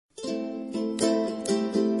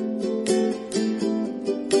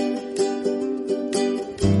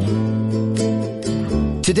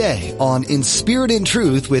Today on In Spirit and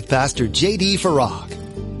Truth with Pastor J.D.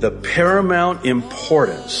 Farag. The paramount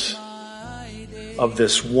importance of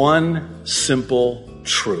this one simple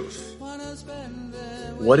truth.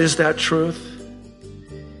 What is that truth?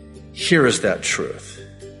 Here is that truth.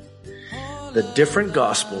 The different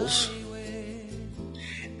Gospels,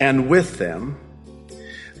 and with them,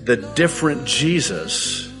 the different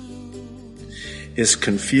Jesus, is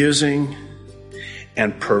confusing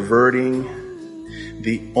and perverting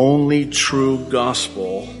the only true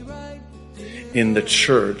gospel in the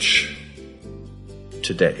church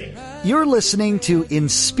today. You're listening to In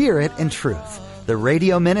Spirit and Truth, the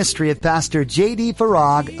radio ministry of Pastor J.D.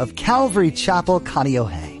 Farag of Calvary Chapel,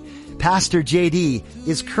 Kaneohe. Pastor J.D.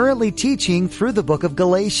 is currently teaching through the book of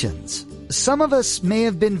Galatians. Some of us may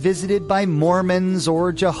have been visited by Mormons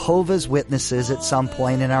or Jehovah's Witnesses at some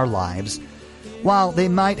point in our lives. While they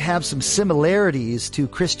might have some similarities to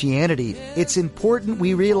Christianity, it's important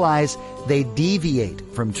we realize they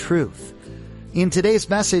deviate from truth. In today's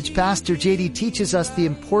message, Pastor J.D. teaches us the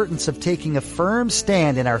importance of taking a firm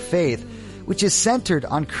stand in our faith, which is centered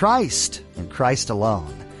on Christ and Christ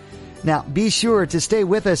alone. Now, be sure to stay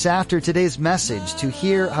with us after today's message to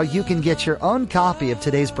hear how you can get your own copy of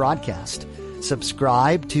today's broadcast.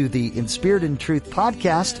 Subscribe to the In Spirit and Truth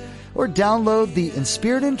podcast, or download the In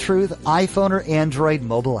Spirit and Truth iPhone or Android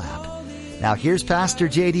mobile app. Now here's Pastor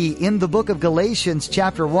J.D. in the book of Galatians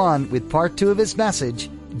chapter 1 with part 2 of his message,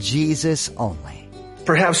 Jesus Only.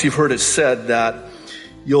 Perhaps you've heard it said that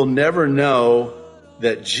you'll never know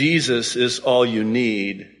that Jesus is all you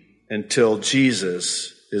need until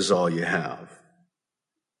Jesus is all you have.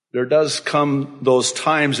 There does come those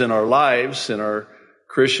times in our lives, in our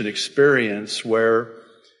Christian experience, where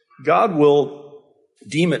God will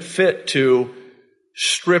deem it fit to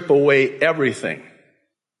strip away everything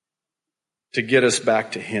to get us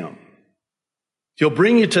back to Him. He'll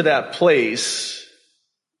bring you to that place,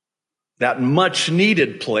 that much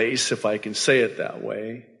needed place, if I can say it that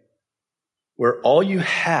way, where all you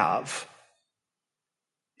have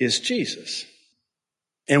is Jesus.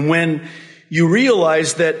 And when you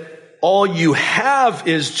realize that all you have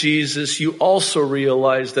is Jesus, you also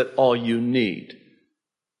realize that all you need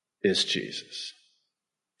is Jesus.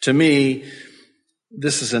 To me,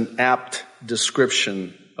 this is an apt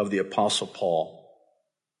description of the Apostle Paul.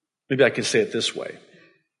 Maybe I can say it this way.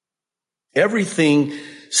 Everything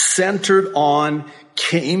centered on,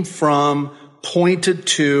 came from, pointed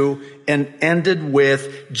to, and ended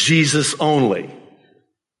with Jesus only.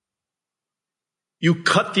 You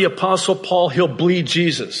cut the Apostle Paul, he'll bleed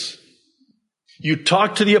Jesus. You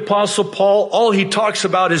talk to the Apostle Paul, all he talks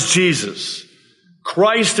about is Jesus.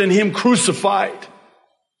 Christ and Him crucified.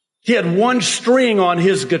 He had one string on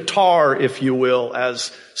his guitar, if you will,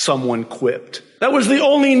 as someone quipped. That was the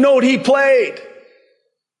only note he played.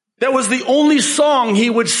 That was the only song he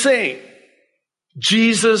would sing.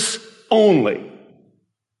 Jesus only.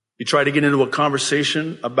 You try to get into a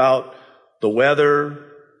conversation about the weather,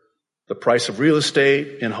 the price of real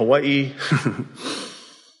estate in Hawaii,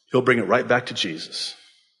 he'll bring it right back to Jesus.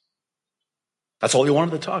 That's all he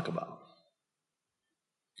wanted to talk about.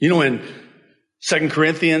 You know, in 2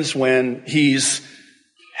 Corinthians, when he's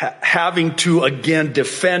having to again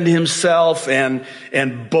defend himself and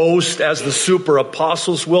boast as the super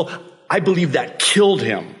apostles will, I believe that killed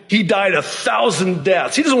him. He died 1,000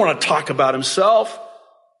 deaths. He doesn't want to talk about himself.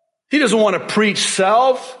 He doesn't want to preach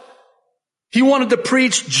self. He wanted to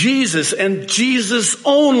preach Jesus and Jesus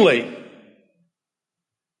only.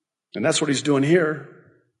 And that's what he's doing here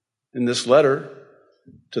in this letter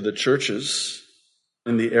to the churches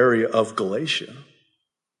in the area of Galatia.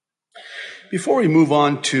 Before we move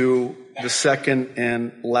on to the second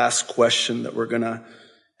and last question that we're going to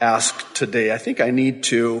ask today, I think I need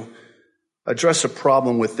to address a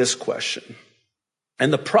problem with this question.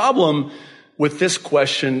 And the problem with this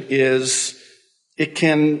question is it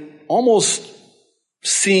can almost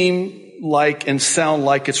seem like and sound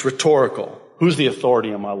like it's rhetorical. Who's the authority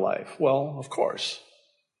in my life? Well, of course.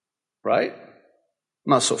 Right?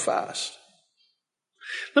 Not so fast.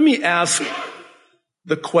 Let me ask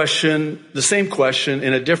the same question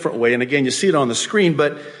in a different way. And again, you see it on the screen,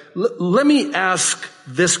 but let me ask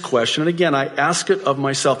this question. And again, I ask it of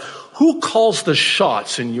myself. Who calls the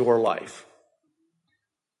shots in your life?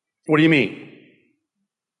 What do you mean?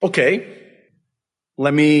 Okay,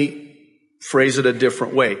 let me phrase it a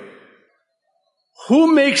different way.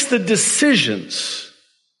 Who makes the decisions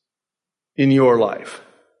in your life?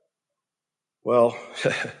 Well,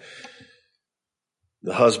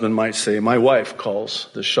 the husband might say, my wife calls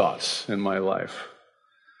the shots in my life.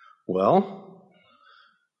 Well,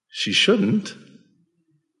 she shouldn't.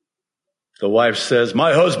 The wife says,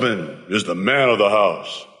 my husband is the man of the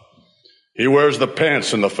house. He wears the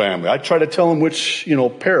pants in the family. I try to tell him which,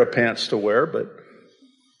 pair of pants to wear, but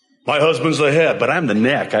my husband's the head, but I'm the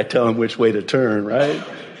neck. I tell him which way to turn, right?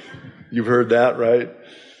 You've heard that, right?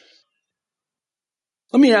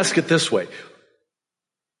 Let me ask it this way.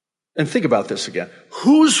 And think about this again.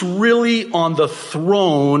 Who's really on the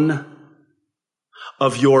throne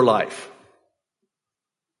of your life?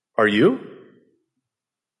 Are you?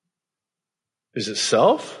 Is it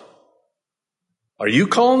self? Are you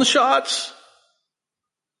calling the shots?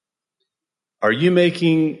 Are you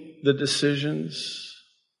making the decisions?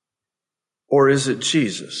 Or is it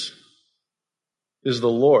Jesus? Is the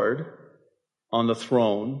Lord on the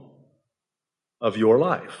throne of your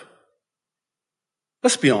life?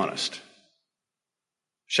 Let's be honest.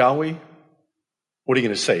 Shall we? What are you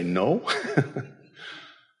going to say? No?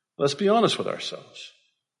 Let's be honest with ourselves.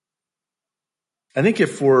 I think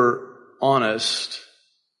if we're honest,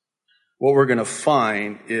 what we're going to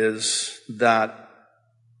find is that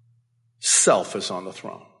self is on the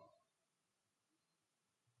throne.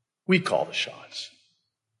 We call the shots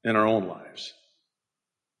in our own lives.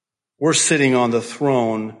 We're sitting on the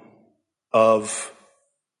throne of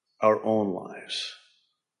our own lives.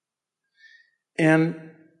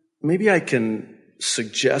 And maybe I can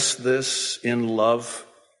suggest this in love.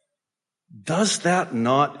 Does that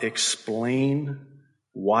not explain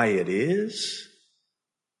why it is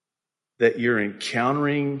that you're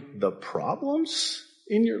encountering the problems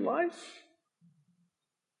in your life?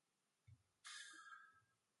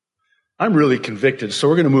 I'm really convicted, so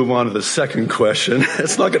we're going to move on to the second question.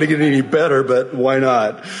 It's not going to get any better, but why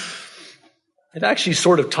not? It actually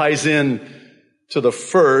sort of ties in to the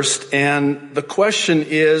first, and the question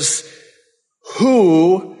is,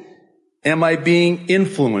 who am I being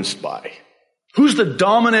influenced by? Who's the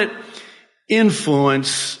dominant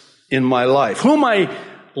influence in my life? Who am I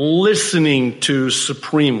listening to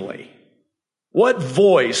supremely? What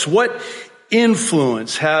voice, what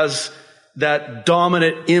influence has that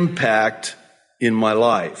dominant impact in my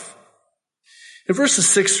life? In verses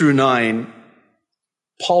 6 through 9,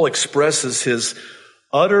 Paul expresses his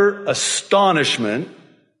utter astonishment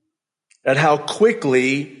at how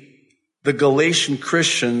quickly the Galatian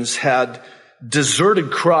Christians had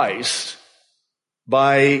deserted Christ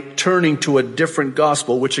by turning to a different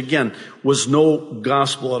gospel, which again was no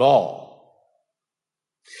gospel at all.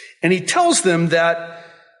 And he tells them that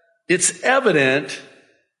it's evident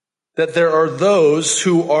that there are those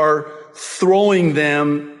who are throwing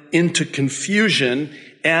them into confusion,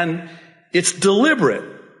 and it's deliberate,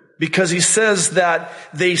 because he says that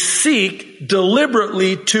they seek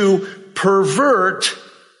deliberately to pervert,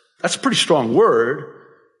 that's a pretty strong word,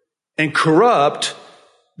 and corrupt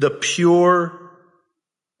the pure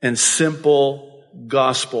and simple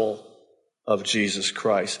gospel of Jesus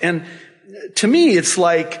Christ. And to me, it's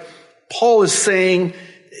like Paul is saying,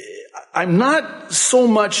 I'm not so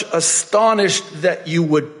much astonished that you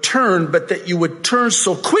would turn, but that you would turn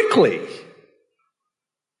so quickly,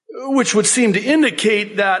 which would seem to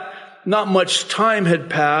indicate that not much time had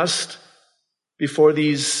passed before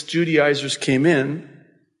these Judaizers came in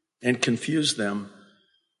and confused them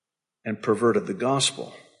and perverted the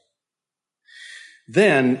gospel.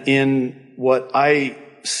 Then, in what I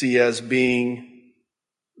see as being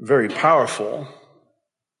very powerful,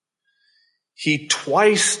 he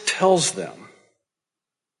twice tells them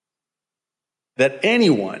that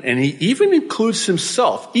anyone, and he even includes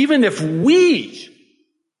himself, even if we,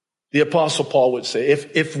 the Apostle Paul would say,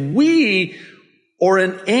 if we or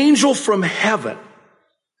an angel from heaven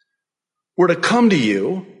were to come to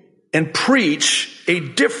you and preach a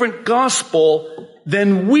different gospel,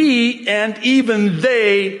 then we and even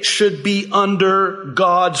they should be under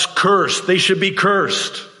God's curse. They should be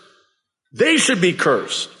cursed. They should be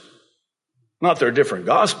cursed. Not their different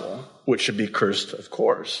gospel, which should be cursed, of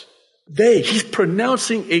course. He's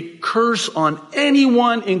pronouncing a curse on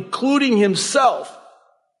anyone, including himself,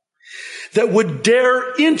 that would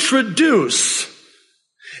dare introduce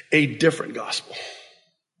a different gospel.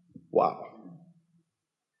 Wow.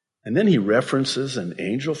 And then he references an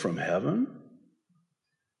angel from heaven.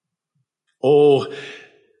 Oh,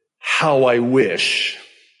 how I wish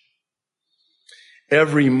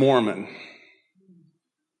every Mormon,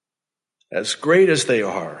 as great as they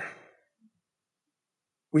are,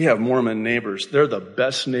 we have Mormon neighbors. They're the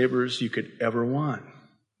best neighbors you could ever want.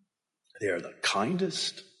 They are the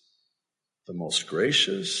kindest, the most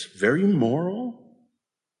gracious, very moral,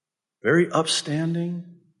 very upstanding.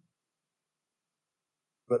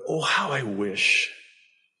 But oh, how I wish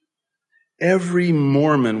every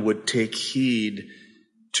Mormon would take heed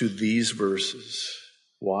to these verses.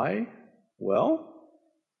 Why? Well,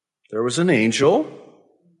 there was an angel,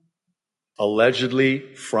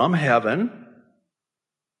 allegedly from heaven.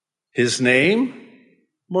 His name,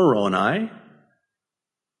 Moroni,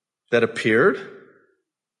 that appeared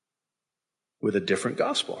with a different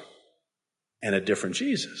gospel and a different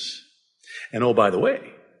Jesus. And oh, by the way,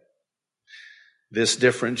 this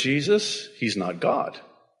different Jesus, he's not God.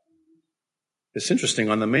 It's interesting,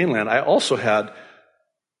 on the mainland, I also had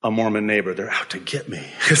a Mormon neighbor. They're out to get me.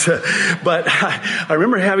 But I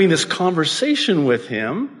remember having this conversation with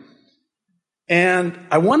him, and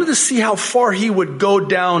I wanted to see how far he would go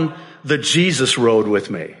down the Jesus road with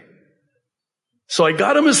me. So I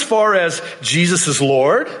got him as far as Jesus is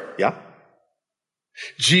Lord. Yeah.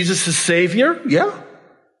 Jesus is Savior. Yeah.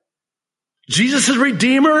 Jesus is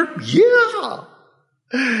Redeemer. Yeah.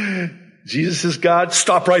 Jesus is God.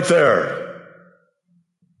 Stop right there.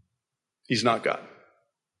 He's not God.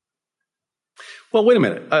 Well, wait a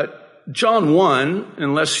minute. John 1,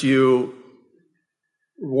 unless you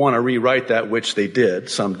want to rewrite that, which they did,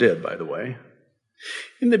 some did, by the way.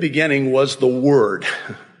 In the beginning was the Word.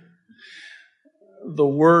 The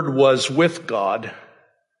Word was with God.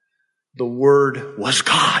 The Word was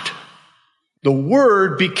God. The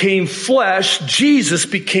Word became flesh. Jesus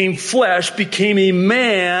became flesh, became a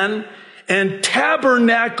man, and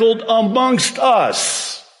tabernacled amongst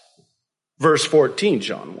us. Verse 14,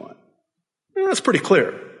 John 1. That's pretty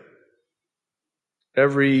clear.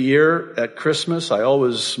 Every year at Christmas, I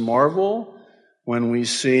always marvel when we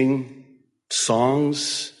sing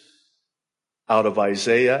songs out of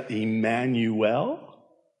Isaiah, Emmanuel.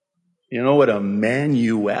 You know what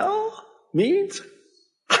Emmanuel means?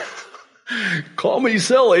 Call me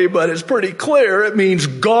silly, but it's pretty clear. It means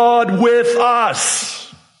God with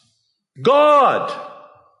us. God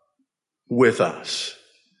with us.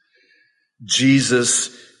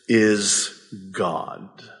 Jesus is God.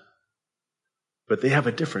 But they have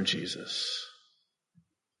a different Jesus.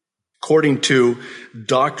 According to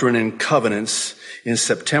Doctrine and Covenants, in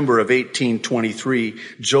September of 1823,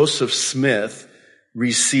 Joseph Smith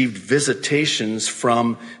received visitations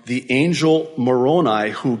from the angel Moroni,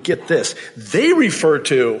 who, get this, they refer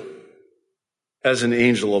to as an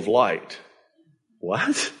angel of light.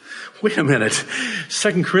 What? Wait a minute.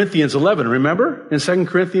 2 Corinthians 11, remember? In 2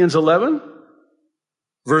 Corinthians 11,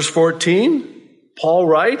 verse 14, Paul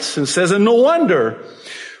writes and says, and no wonder,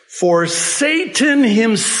 for Satan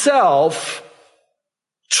himself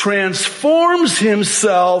transforms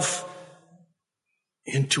himself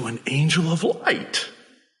into an angel of light.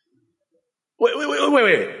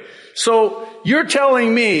 Wait. So you're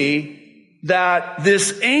telling me that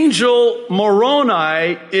this angel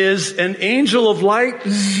Moroni is an angel of light?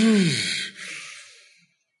 Yikes.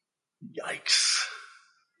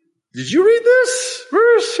 Did you read this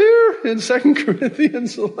verse here in 2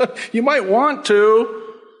 Corinthians 11? You might want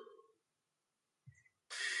to.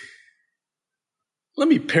 Let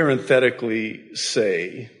me parenthetically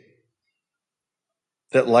say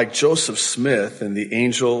that like Joseph Smith and the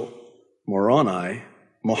angel Moroni,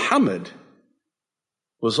 Muhammad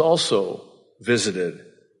was also visited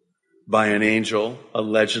by an angel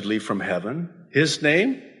allegedly from heaven. His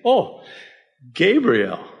name? Oh,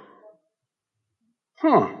 Gabriel.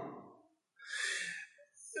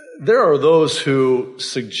 There are those who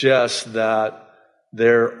suggest that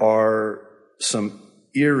there are some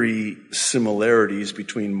eerie similarities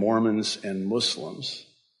between Mormons and Muslims,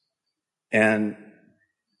 and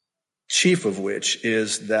chief of which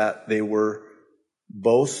is that they were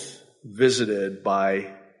both visited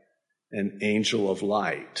by an angel of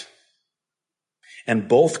light. And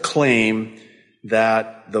both claim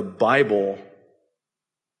that the Bible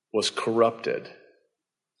was corrupted.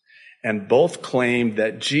 And both claim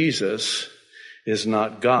that Jesus is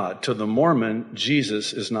not God. To the Mormon,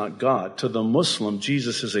 Jesus is not God. To the Muslim,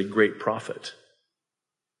 Jesus is a great prophet.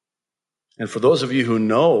 And for those of you who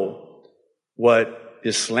know what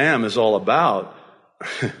Islam is all about,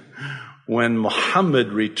 when Muhammad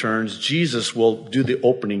returns, Jesus will do the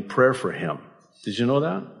opening prayer for him. Did you know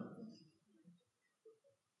that?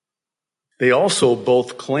 They also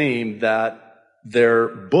both claim that their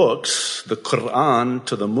books, the Quran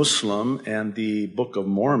to the Muslim and the Book of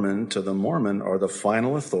Mormon to the Mormon, are the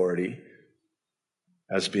final authority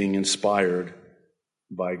as being inspired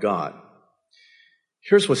by God.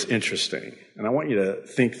 Here's what's interesting, and I want you to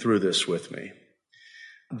think through this with me.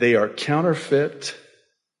 They are counterfeit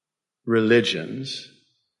religions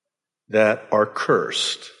that are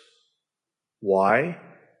cursed. Why?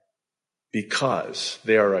 Because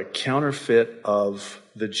they are a counterfeit of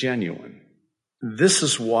the genuine. This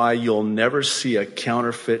is why you'll never see a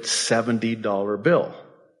counterfeit $70 bill.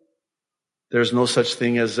 There's no such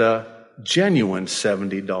thing as a genuine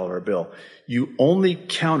 $70 bill. You only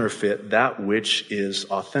counterfeit that which is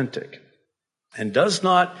authentic. And does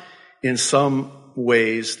not, in some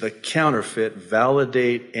ways, the counterfeit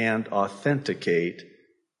validate and authenticate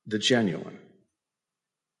the genuine?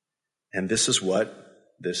 And this is what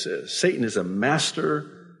this is. Satan is a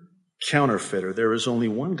master counterfeiter. There is only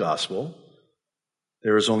one gospel.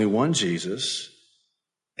 There is only one Jesus.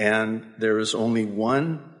 And there is only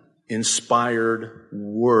one inspired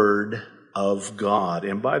word of God.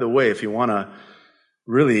 And by the way, if you want to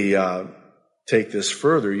really take this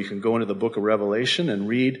further, you can go into the book of Revelation and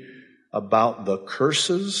read about the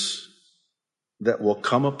curses that will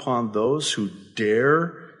come upon those who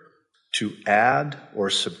dare to add or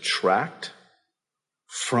subtract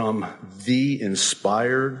from the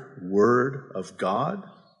inspired word of God.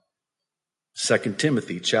 2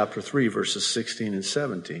 Timothy chapter 3, verses 16 and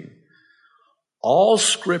 17. All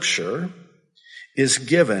Scripture is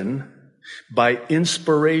given by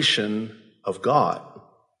inspiration of God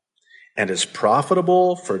and is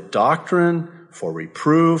profitable for doctrine, for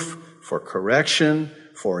reproof, for correction,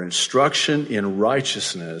 for instruction in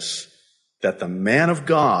righteousness, that the man of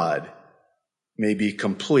God may be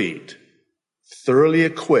complete, thoroughly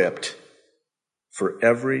equipped for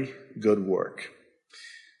every good work.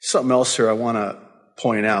 Something else here I want to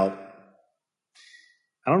point out.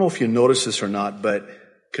 I don't know if you notice this or not, but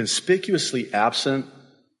conspicuously absent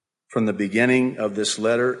from the beginning of this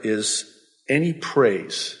letter is any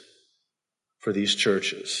praise for these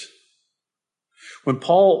churches. When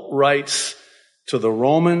Paul writes to the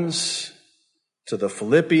Romans, to the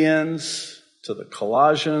Philippians, to the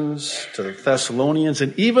Colossians, to the Thessalonians,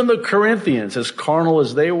 and even the Corinthians, as carnal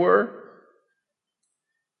as they were,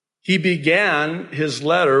 he began his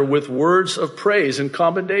letter with words of praise and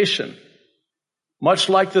commendation, much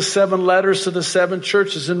like the 7 letters to the 7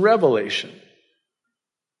 churches in Revelation.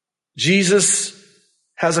 Jesus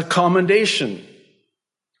has a commendation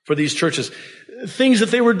for these churches. Things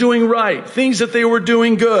that they were doing right, things that they were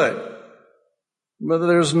doing good. But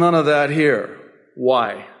there's none of that here.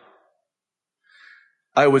 Why?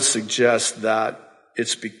 I would suggest that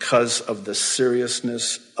it's because of the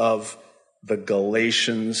seriousness of the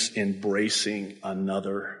Galatians embracing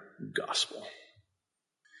another gospel.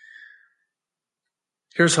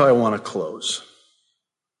 Here's how I want to close.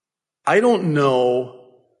 I don't know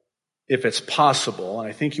if it's possible, and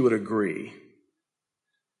I think you would agree,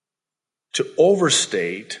 to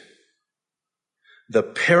overstate the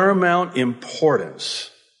paramount importance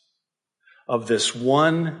of this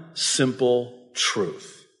one simple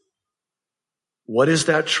truth. What is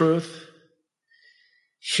that truth?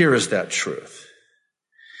 Here is that truth.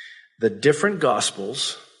 The different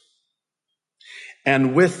gospels,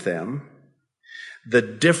 and with them, the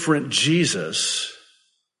different Jesus,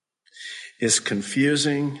 is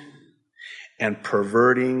confusing and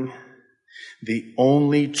perverting the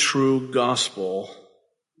only true gospel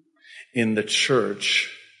in the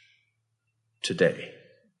church today.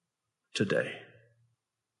 Today.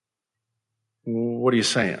 What are you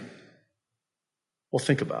saying? Well,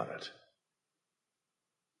 think about it.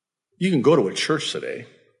 You can go to a church today.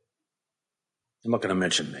 I'm not going to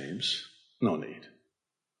mention names. No need.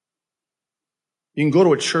 You can go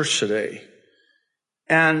to a church today,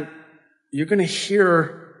 and you're going to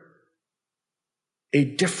hear a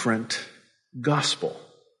different gospel.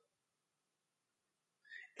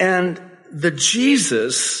 And the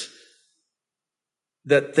Jesus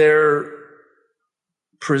that they're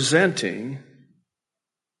presenting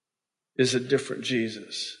is a different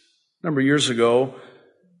Jesus. A number of years ago,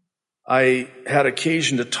 I had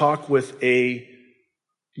occasion to talk with a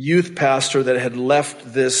youth pastor that had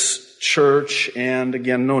left this church, and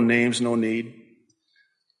again, no names, no need.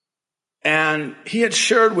 And he had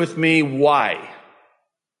shared with me why.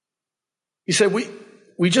 He said,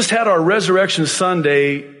 we just had our Resurrection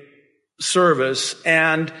Sunday service,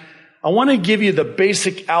 and I want to give you the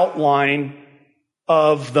basic outline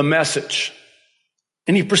of the message.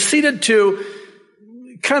 And he proceeded to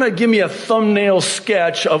kind of give me a thumbnail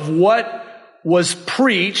sketch of what was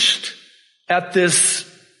preached at this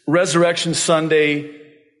Resurrection Sunday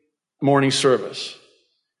morning service.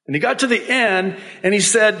 And he got to the end, and he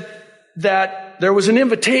said that there was an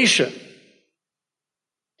invitation.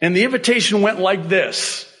 And the invitation went like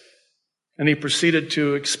this. And he proceeded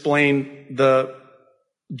to explain the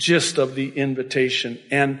gist of the invitation.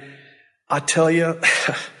 And I tell you,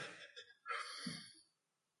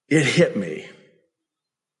 it hit me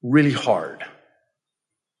really hard.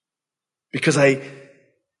 Because I,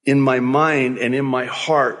 in my mind and in my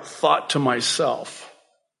heart, thought to myself,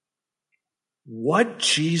 what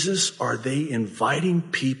Jesus are they inviting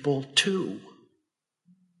people to?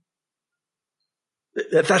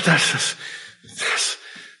 That's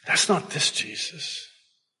not this Jesus.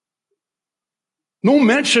 No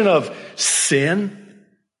mention of sin.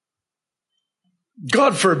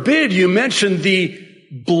 God forbid you mention the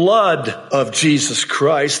blood of Jesus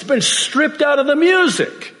Christ. It's been stripped out of the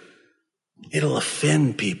music. It'll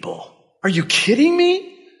offend people. Are you kidding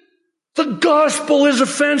me? The gospel is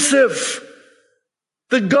offensive.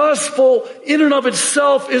 The gospel in and of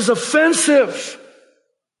itself is offensive.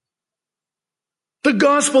 The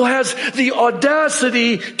gospel has the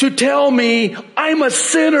audacity to tell me I'm a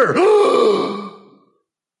sinner.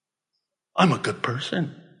 I'm a good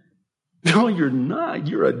person. No, you're not.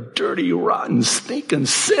 You're a dirty, rotten, stinking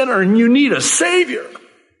sinner and you need a savior.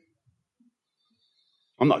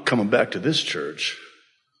 I'm not coming back to this church.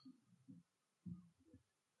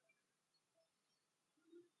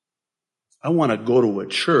 I want to go to a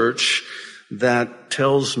church that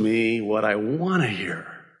tells me what I want to hear,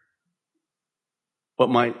 what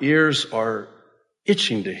my ears are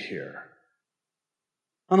itching to hear.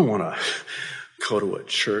 I don't want to go to a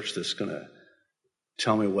church that's going to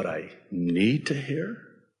tell me what I need to hear.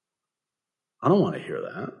 I don't want to hear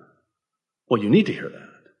that. Well, you need to hear that.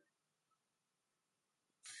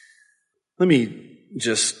 Let me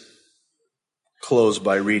just close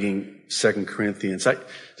by reading 2 Corinthians.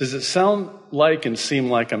 Does it sound like and seem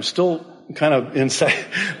like I'm still kind of inside?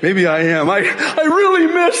 Maybe I am. I really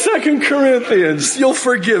miss 2 Corinthians. You'll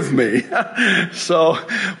forgive me. So,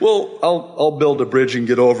 I'll build a bridge and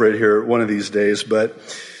get over it here one of these days. But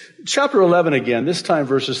chapter 11 again, this time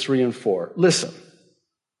verses 3 and 4. Listen.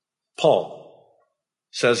 Paul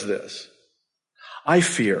says this. I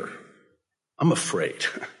fear, I'm afraid,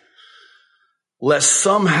 lest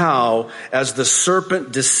somehow, as the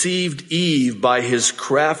serpent deceived Eve by his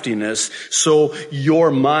craftiness, so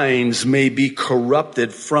your minds may be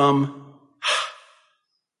corrupted from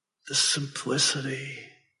the simplicity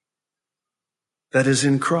that is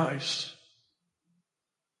in Christ.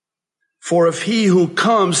 For if he who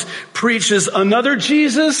comes preaches another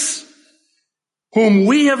Jesus, whom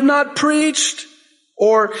we have not preached,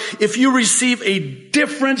 or if you receive a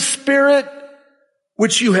different spirit,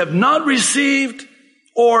 which you have not received,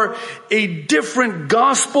 or a different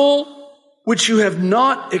gospel, which you have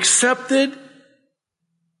not accepted.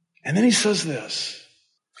 And then he says this,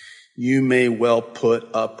 you may well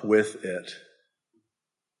put up with it.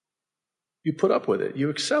 You put up with it. You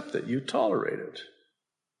accept it. You tolerate it.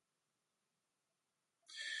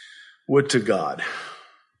 Would to God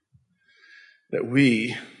that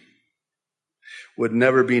we would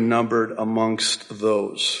never be numbered amongst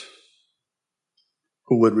those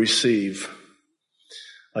who would receive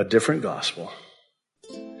a different gospel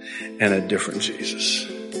and a different Jesus.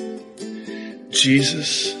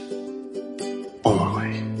 Jesus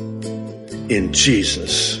only. In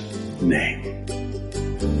Jesus' name.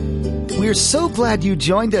 We're so glad you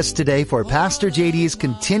joined us today for Pastor JD's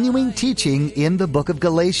continuing teaching in the book of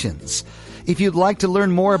Galatians. If you'd like to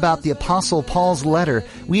learn more about the Apostle Paul's letter,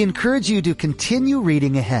 we encourage you to continue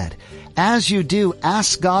reading ahead. As you do,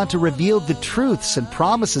 ask God to reveal the truths and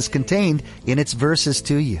promises contained in its verses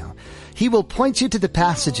to you. He will point you to the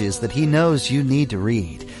passages that He knows you need to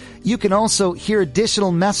read. You can also hear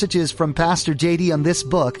additional messages from Pastor JD on this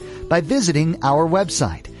book by visiting our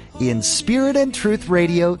website,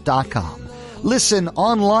 inspiritandtruthradio.com. Listen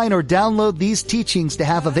online or download these teachings to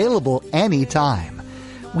have available anytime.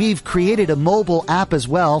 We've created a mobile app as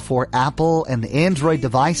well for Apple and Android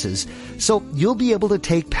devices, so you'll be able to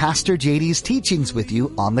take Pastor JD's teachings with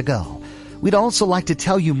you on the go. We'd also like to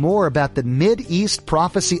tell you more about the Mid-East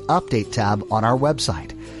Prophecy Update tab on our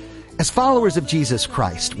website. As followers of Jesus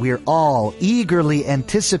Christ, we're all eagerly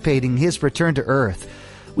anticipating His return to earth.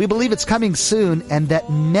 We believe it's coming soon and that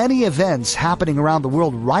many events happening around the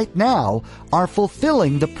world right now are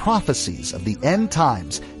fulfilling the prophecies of the end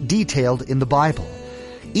times detailed in the Bible.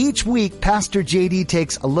 Each week, Pastor JD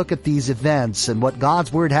takes a look at these events and what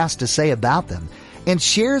God's Word has to say about them and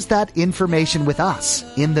shares that information with us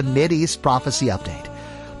in the Mid-East Prophecy Update.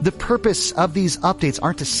 The purpose of these updates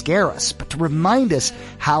aren't to scare us, but to remind us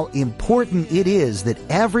how important it is that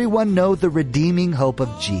everyone know the redeeming hope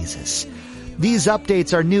of Jesus. These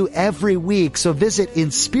updates are new every week, so visit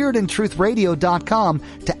inspiritandtruthradio.com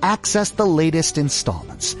to access the latest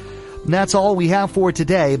installments. And that's all we have for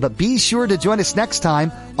today, but be sure to join us next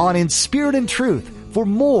time on In Spirit and Truth for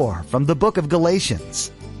more from the book of Galatians.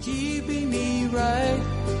 Keeping me right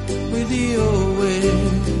with your way,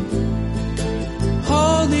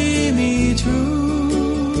 holding me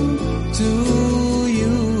true to